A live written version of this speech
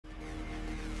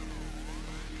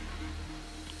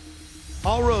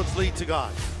All roads lead to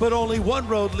God, but only one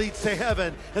road leads to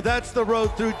heaven, and that's the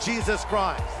road through Jesus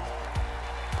Christ.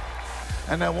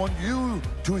 And I want you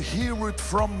to hear it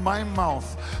from my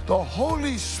mouth. The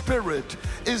Holy Spirit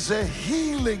is a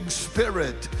healing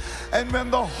spirit. And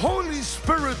when the Holy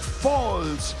Spirit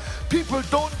falls, people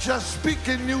don't just speak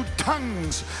in new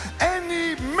tongues.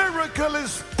 Any miracle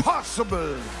is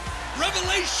possible.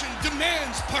 Revelation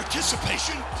demands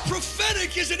participation.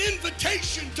 Prophetic is an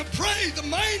invitation to pray the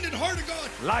mind and heart of God.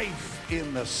 Life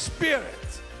in the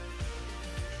Spirit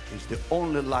is the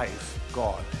only life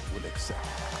God will accept.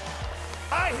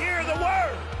 I hear the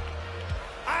Word.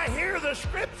 I hear the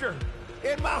Scripture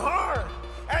in my heart.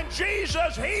 And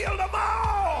Jesus healed them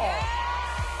all.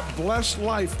 A blessed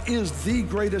life is the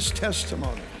greatest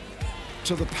testimony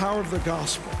to the power of the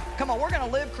gospel. Come on, we're going to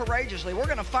live courageously. We're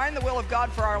going to find the will of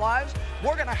God for our lives.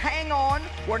 We're going to hang on.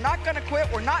 We're not going to quit.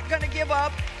 We're not going to give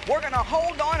up. We're going to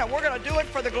hold on, and we're going to do it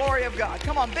for the glory of God.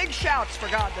 Come on, big shouts for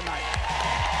God tonight.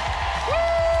 Woo!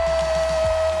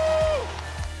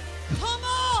 Come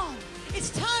on! It's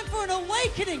time for an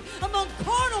awakening among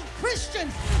carnal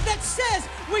Christians that says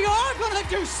we are going to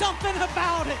do something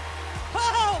about it.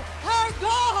 Oh, our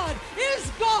God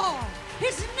is God.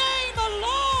 His name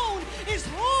alone is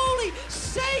holy,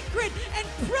 sacred, and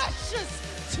precious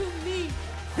to me.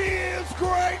 He is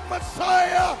great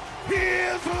Messiah. He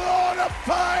is Lord of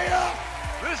fire.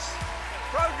 This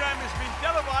program is being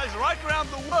televised right around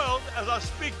the world as I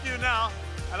speak to you now.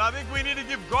 And I think we need to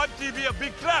give God TV a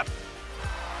big clap.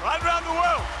 Right around the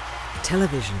world.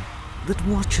 Television that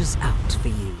watches out for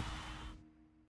you.